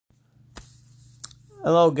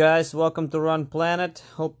Hello, guys. Welcome to Run Planet.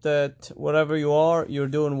 Hope that wherever you are, you're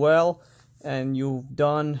doing well and you've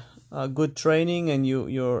done good training and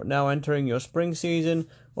you're now entering your spring season,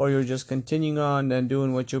 or you're just continuing on and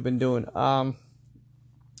doing what you've been doing.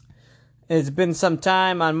 It's been some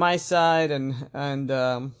time on my side, and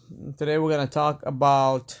today we're gonna talk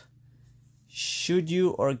about should you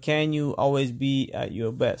or can you always be at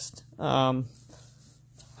your best. And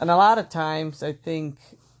a lot of times, I think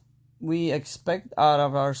we expect out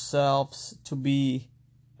of ourselves to be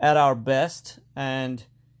at our best, and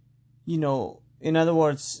in other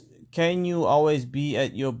words, can you always be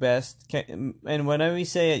at your best? And whenever we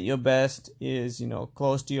say at your best is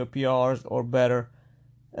close to your PRs or better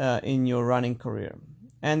in your running career.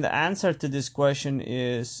 And the answer to this question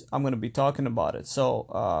is I'm going to be talking about it.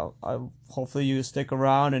 So hopefully you stick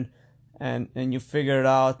around and you figure it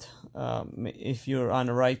out, if you're on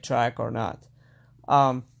the right track or not.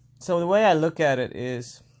 So the way I look at it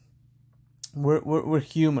is we're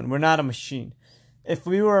human. We're not a machine. If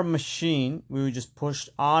we were a machine, we would just push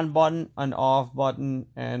on button and off button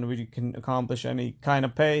and we can accomplish any kind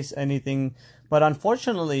of pace, anything. But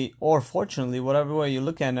unfortunately, or fortunately, whatever way you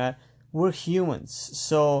look at it, we're humans.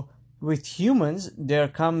 So with humans, there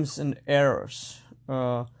comes an errors,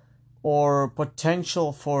 or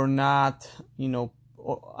potential for not,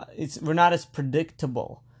 we're not as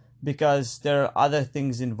predictable because there are other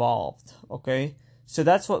things involved. Okay, so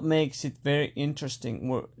that's what makes it very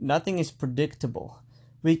interesting. Nothing is predictable.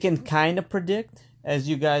 We can kind of predict, as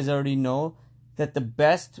you guys already know, that the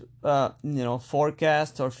best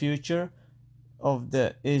forecast or future of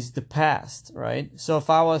the is the past, right? So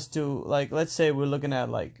if I was to, like, let's say we're looking at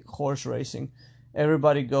like horse racing,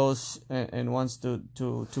 everybody goes and wants to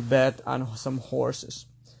bet on some horses,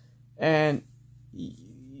 and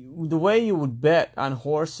the way you would bet on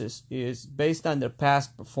horses is based on their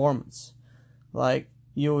past performance. Like,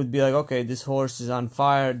 you would be like, okay, this horse is on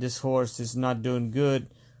fire, this horse is not doing good,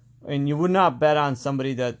 and you would not bet on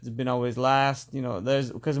somebody that's been always last.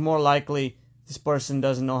 There's because more likely this person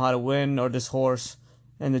doesn't know how to win, or this horse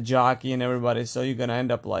and the jockey and everybody. So you're gonna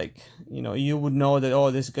end up like, you would know that,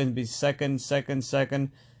 oh, this is gonna be second,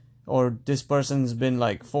 or this person's been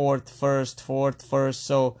like fourth, first.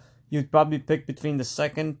 So you'd probably pick between the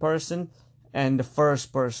second person and the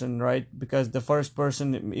first person, right? Because the first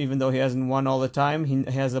person, even though he hasn't won all the time, he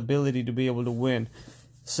has ability to be able to win.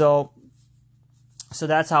 So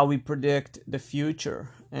that's how we predict the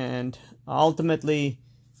future. And ultimately,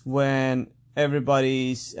 when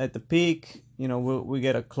everybody's at the peak, we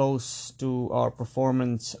get a close to our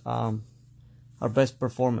performance, our best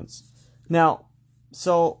performance. Now,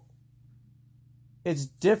 so it's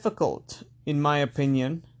difficult, in my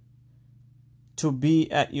opinion, to be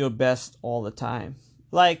at your best all the time.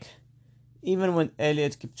 Like, even when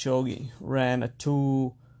Eliud Kipchoge ran a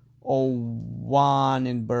 2:01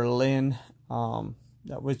 in Berlin,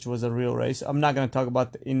 which was a real race. I'm not going to talk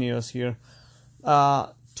about the Ineos here.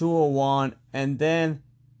 2:01, and then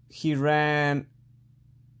he ran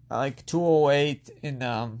like 2:08 in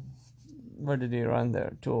where did he run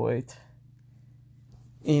there? 2:08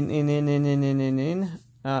 in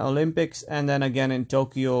Olympics, and then again in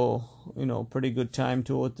Tokyo, pretty good time,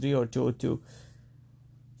 2:03 or 2:02.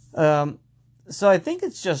 So I think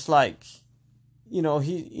it's just like,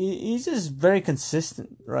 he's just very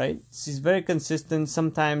consistent, right? He's very consistent.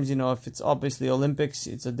 Sometimes, if it's obviously Olympics,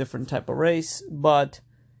 it's a different type of race, but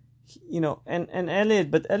and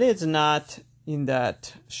Elliot's not in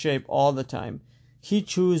that shape all the time. He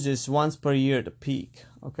chooses once per year to peak,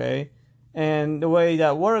 okay? And the way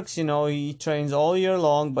that works, he trains all year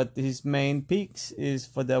long, but his main peaks is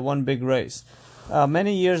for the one big race.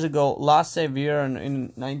 Many years ago, Lasse Viren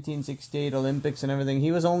in 1968 Olympics and everything,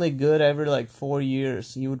 he was only good every like 4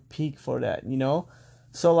 years. He would peak for that,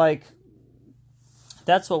 So like,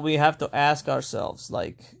 that's what we have to ask ourselves.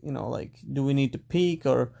 Like, do we need to peak,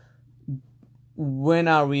 or when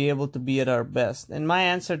are we able to be at our best? And my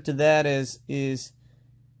answer to that is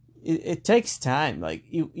it takes time. Like,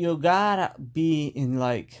 you gotta be in,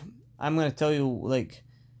 like, I'm gonna tell you, like,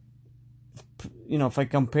 if I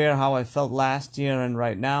compare how I felt last year and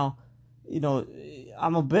right now,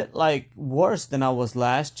 I'm a bit like worse than I was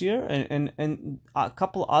last year, and a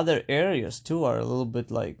couple other areas too are a little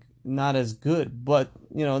bit like not as good, but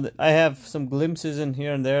I have some glimpses in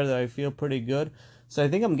here and there that I feel pretty good. So I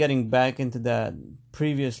think I'm getting back into that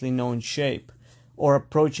previously known shape, or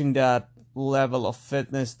approaching that level of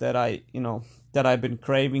fitness that I've been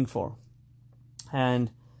craving for. And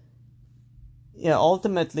yeah,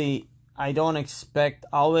 ultimately, I don't expect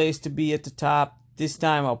always to be at the top. This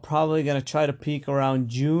time, I'm probably gonna try to peak around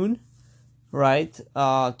June, right?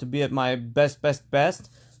 To be at my best.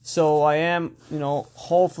 So I am,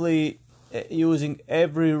 hopefully using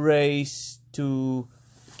every race to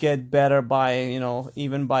get better by,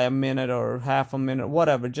 even by a minute or half a minute,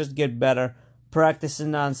 whatever. Just get better,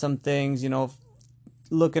 practicing on some things,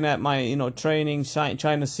 looking at my, training,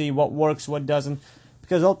 trying to see what works, what doesn't.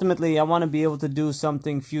 Because ultimately, I want to be able to do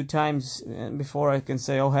something few times before I can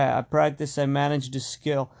say, oh, hey, I practice, I manage the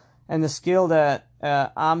skill. And the skill that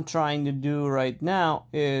I'm trying to do right now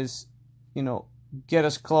is, get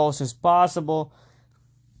as close as possible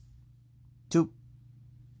to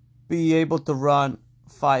be able to run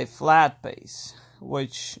 5 flat pace,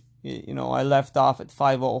 which, I left off at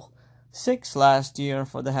 5:06 last year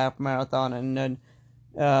for the half marathon. And then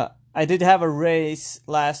I did have a race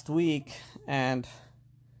last week, and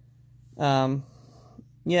um,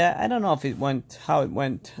 yeah, I don't know if it went how it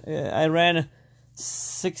went. I ran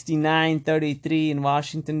 69:33 in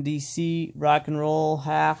Washington D.C. rock and roll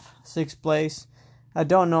half, 6th place. I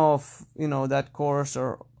don't know if that course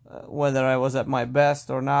or whether I was at my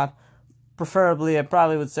best or not. Preferably, I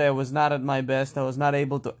probably would say I was not at my best. I was not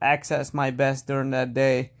able to access my best during that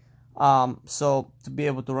day. So to be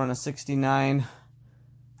able to run a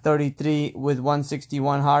 69:33 with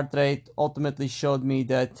 161 heart rate ultimately showed me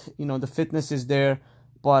that the fitness is there,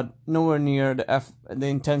 but nowhere near the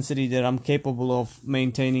intensity that I'm capable of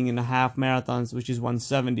maintaining in a half marathons, which is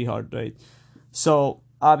 170 heart rate. So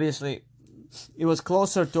obviously it was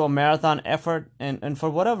closer to a marathon effort, and for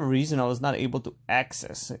whatever reason I was not able to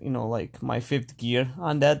access like my 5th gear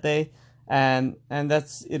on that day, and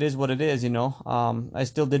that's it is what it is. I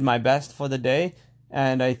still did my best for the day,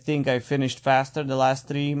 and I think I finished faster the last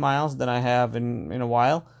 3 miles than I have in a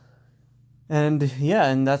while. And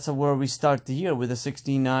yeah, and that's where we start the year with a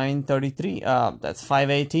 69:33. That's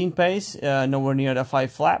 5:18 pace, nowhere near the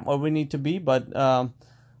 5 flat where we need to be, but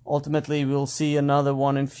ultimately we'll see another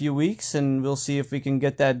one in a few weeks, and we'll see if we can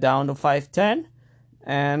get that down to 5:10.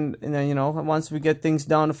 And then once we get things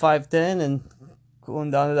down to 5:10 and going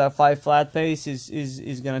down to that 5 flat pace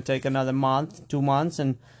is gonna take another month, 2 months,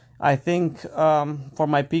 and I think for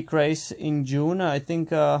my peak race in June, I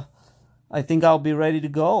think I'll be ready to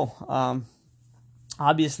go.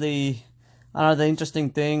 Obviously, another interesting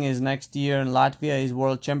thing is next year in Latvia is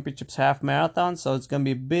World Championships half marathon, so it's gonna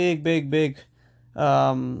be big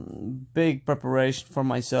preparation for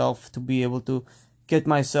myself to be able to get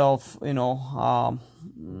myself,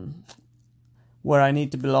 where I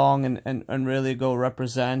need to belong, and really go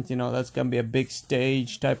represent. That's gonna be a big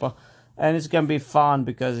stage type of, and it's gonna be fun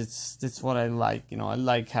because it's what I like. I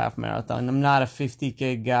like half marathon. I'm not a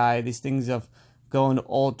 50K guy. These things of going to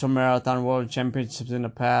ultra marathon world championships in the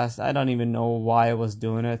past, I don't even know why I was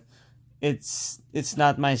doing it. It's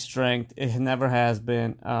not my strength. It never has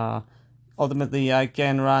been. Ultimately, I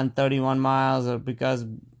can run 31 miles because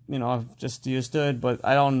I'm just used to it, but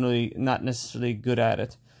I don't really not necessarily good at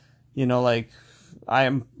it. Like I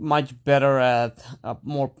am much better at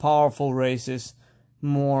more powerful races,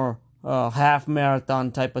 more half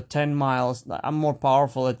marathon type of 10 miles. I'm more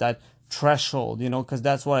powerful at that threshold, because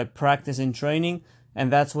that's what I practice in training,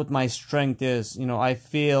 and that's what my strength is. I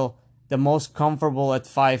feel the most comfortable at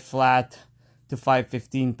 5 flat to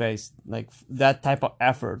 5:15 pace, like that type of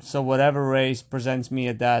effort. So whatever race presents me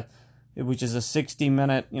at that, which is a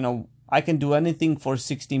 60-minute, I can do anything for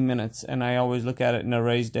 60 minutes, and I always look at it in a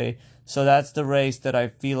race day. So that's the race that I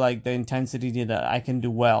feel like the intensity that I can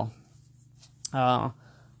do well. And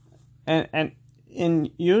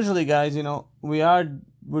usually, guys,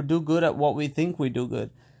 we do good at what we think we do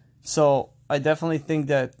good. So I definitely think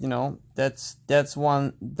that that's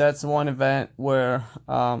one event where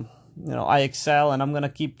I excel, and I'm gonna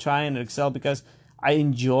keep trying to excel because I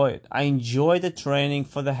enjoy it. I enjoy the training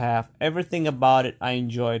for the half. Everything about it I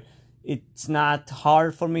enjoyed. It's not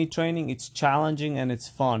hard for me training. It's challenging and it's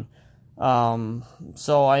fun.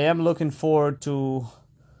 So I am looking forward to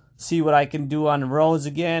see what I can do on the roads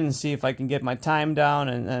again, and see if I can get my time down,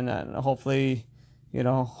 and hopefully,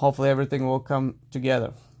 hopefully everything will come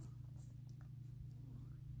together.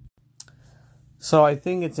 So I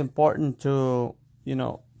think it's important to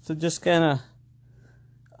just kind of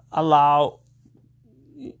allow,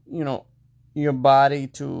 your body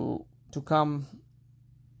to come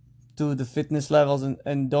to the fitness levels,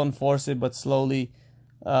 and don't force it, but slowly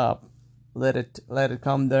uh, let it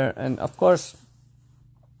come there. And of course,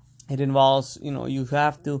 it involves, you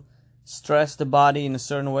have to stress the body in a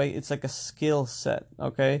certain way. It's like a skill set.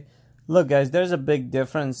 Okay, look, guys, there's a big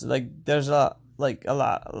difference. Like there's a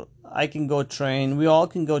lot. I can go train. We all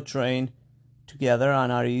can go train together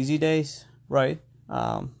on our easy days, right?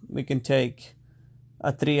 We can take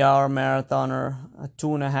a 3 hour marathoner, a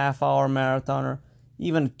 2.5 hour marathoner,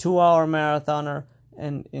 even a 2 hour marathoner,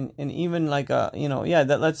 and even like a, yeah,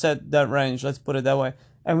 that, let's set that range, let's put it that way.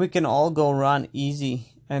 And we can all go run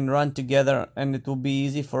easy and run together, and it will be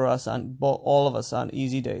easy for us on all of us on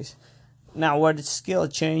easy days. Now, where the skill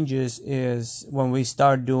changes is when we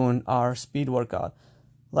start doing our speed workout.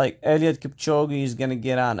 Like Eliud Kipchoge is gonna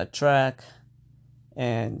get on a track,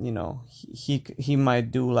 and he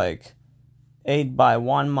might do like 8 by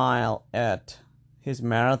 1 mile at his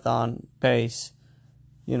marathon pace,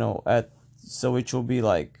 at so which will be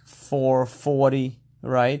like 4:40,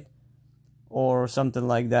 right, or something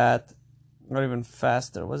like that, or even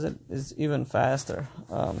faster. It's even faster.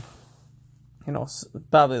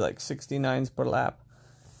 Probably like 69s per lap.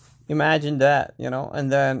 Imagine that,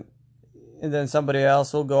 and then somebody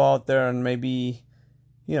else will go out there and maybe,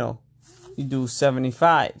 you do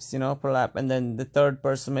 75s, per lap, and then the third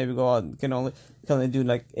person maybe go out can only do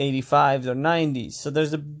like 85s or 90s. So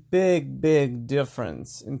there's a big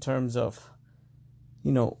difference in terms of,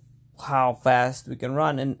 how fast we can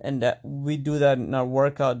run, and that we do that in our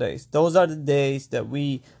workout days. Those are the days that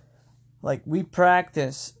we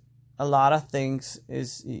practice a lot of things.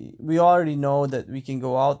 Is we already know that we can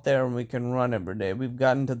go out there and we can run every day. We've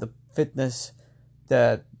gotten to the fitness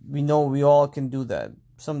that we know we all can do that.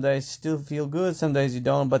 Some days you still feel good, some days you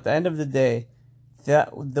don't, but at the end of the day,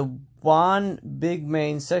 the one big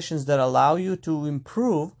main sessions that allow you to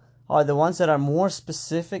improve are the ones that are more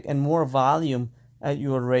specific and more volume at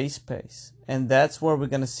your race pace. And that's where we're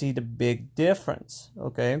going to see the big difference,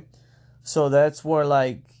 okay? So that's where,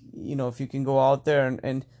 if you can go out there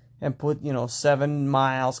and put 7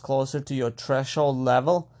 miles closer to your threshold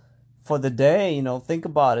level for the day, think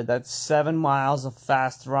about it. That's 7 miles of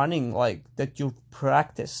fast running, like that you've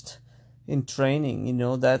practiced in training.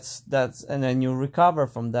 That's and then you recover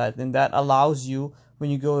from that, and that allows you,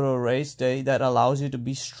 when you go to a race day, that allows you to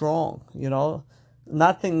be strong.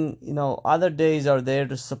 Nothing, other days are there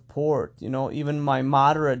to support, even my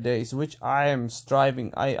moderate days, which I am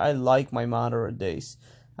striving. I like my moderate days.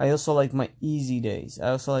 I also like my easy days.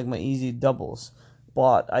 I also like my easy doubles.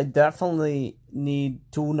 But I definitely need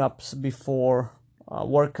tune-ups before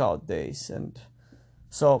workout days. And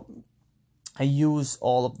so I use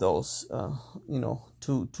all of those,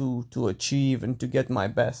 to achieve and to get my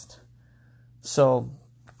best. So,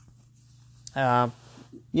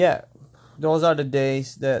 yeah, those are the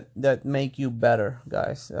days that make you better,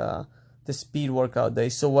 guys. The speed workout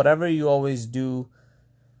days. So whatever you always do,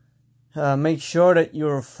 make sure that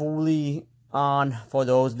you're fully on for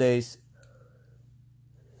those days.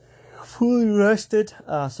 Fully rested,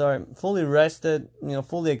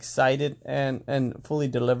 fully excited, and fully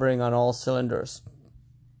delivering on all cylinders.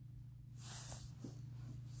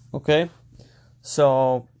 Okay,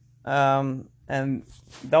 so and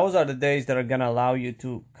those are the days that are gonna allow you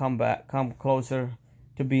to come closer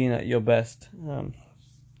to being at your best.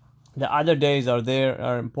 The other days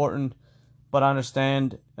are important, but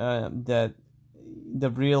understand that the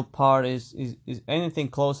real part is anything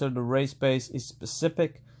closer to race pace is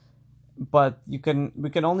specific. But we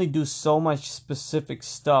can only do so much specific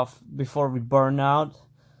stuff before we burn out.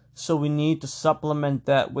 So we need to supplement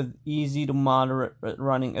that with easy to moderate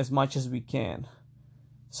running as much as we can.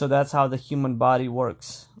 So that's how the human body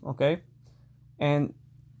works, okay? And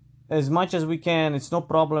as much as we can, it's no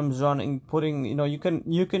problems putting,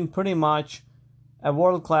 you can pretty much, a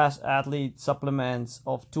world-class athlete supplements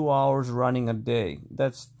of 2 hours running a day.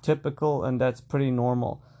 That's typical, and that's pretty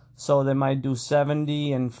normal. So they might do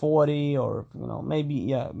 70 and 40, or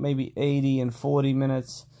maybe 80 and 40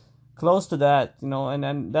 minutes, close to that, and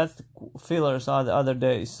then that's the fillers are the other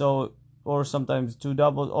days. So, or sometimes 2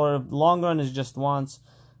 doubles, or long run is just once.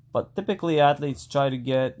 But typically athletes try to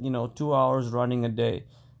get 2 hours running a day.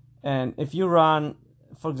 And if you run,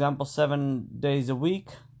 for example, 7 days a week,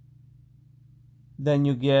 then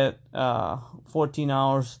you get 14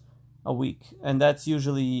 hours a week, and that's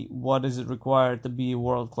usually what is required to be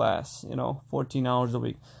world class. 14 hours a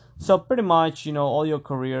week. So pretty much, all your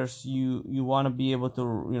careers, you want to be able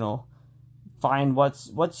to find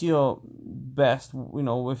what's your best.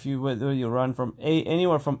 If whether you run from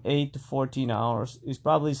anywhere from 8 to 14 hours is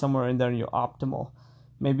probably somewhere in there in your optimal.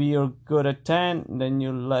 Maybe you're good at 10, then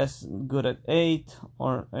you're less good at 8,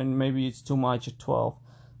 and maybe it's too much at 12.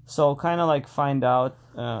 So kind of find out.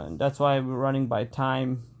 That's why we're running by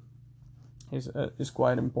time is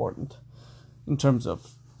quite important in terms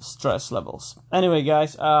of stress levels. Anyway,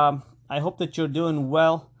 guys, I hope that you're doing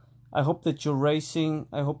well. I hope that you're racing.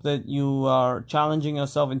 I hope that you are challenging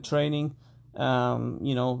yourself in training.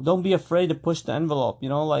 Don't be afraid to push the envelope.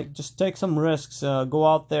 Just take some risks. Go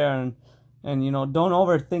out there and don't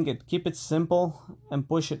overthink it. Keep it simple and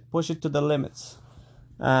push it to the limits.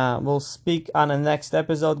 We'll speak on the next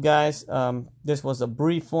episode, guys. This was a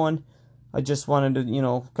brief one. I just wanted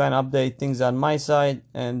to kind of update things on my side,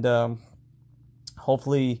 and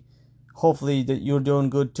hopefully that you're doing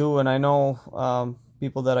good too. And I know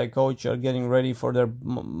people that I coach are getting ready for their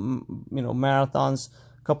marathons.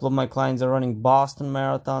 A couple of my clients are running Boston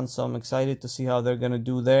Marathon, so I'm excited to see how they're gonna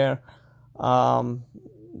do there. A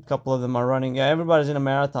couple of them are running. Yeah, everybody's in a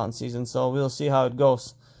marathon season, so we'll see how it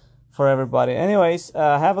goes for everybody. Anyways,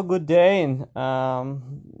 have a good day, and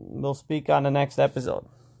we'll speak on the next episode.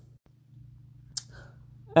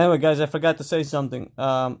 Anyway, guys, I forgot to say something.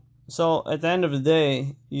 So at the end of the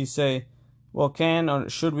day, you say, well, can or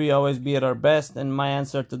should we always be at our best? And my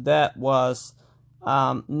answer to that was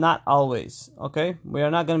not always. Okay, we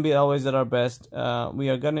are not gonna be always at our best. We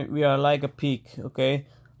are like a peak. Okay,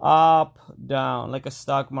 up, down, like a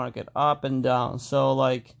stock market, up and down. So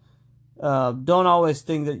like, don't always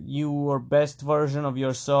think that your best version of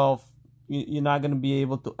yourself, you're not gonna be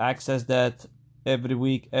able to access that every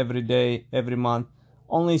week, every day, every month.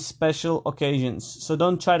 Only special occasions. So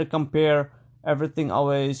don't try to compare everything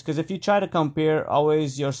always, because if you try to compare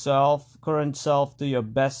always yourself, current self, to your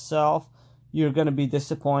best self, you're going to be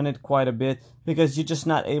disappointed quite a bit, because you're just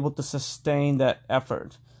not able to sustain that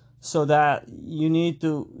effort. So that you need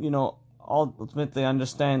to ultimately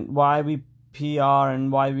understand why we PR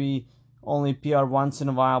and why we only PR once in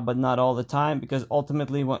a while but not all the time, because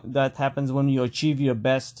ultimately that happens when you achieve your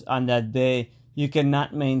best on that day. You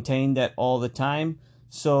cannot maintain that all the time.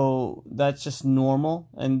 So that's just normal,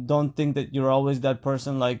 and don't think that you're always that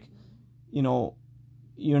person. Like, you're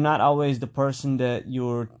not always the person that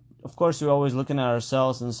you're. Of course, we're always looking at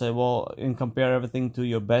ourselves and say, well, and compare everything to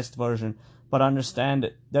your best version. But understand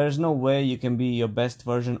that there's no way you can be your best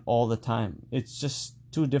version all the time. It's just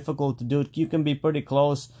too difficult to do it. You can be pretty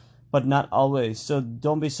close, but not always. So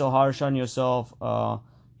don't be so harsh on yourself.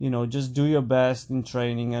 Just do your best in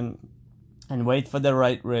training, and wait for the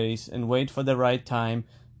right race, and wait for the right time.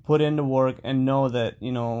 Put in the work, and know that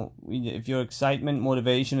if your excitement,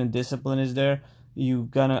 motivation, and discipline is there, you're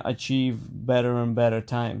gonna achieve better and better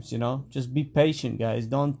times. Just be patient, guys.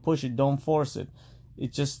 Don't push it, don't force it.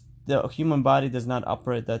 It's just the human body does not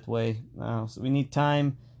operate that way. So we need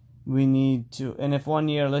time. We need to. And if one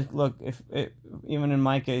year, look, if even in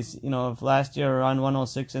my case, if last year I ran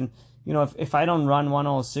 106, and if I don't run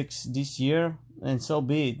 106 this year, and so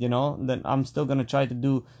be it, then I'm still gonna try to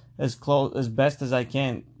do as best as I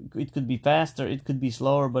can. It could be faster, it could be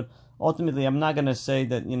slower, but ultimately I'm not gonna say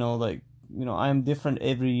that I'm different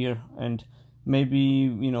every year, and maybe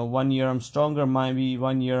 1 year I'm stronger, maybe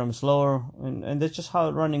 1 year I'm slower, and that's just how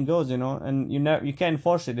running goes, and you can't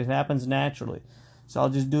force it. It happens naturally. So I'll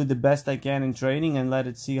just do the best I can in training and let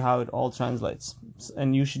it see how it all translates.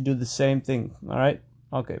 And you should do the same thing. All right?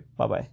 Okay, bye bye.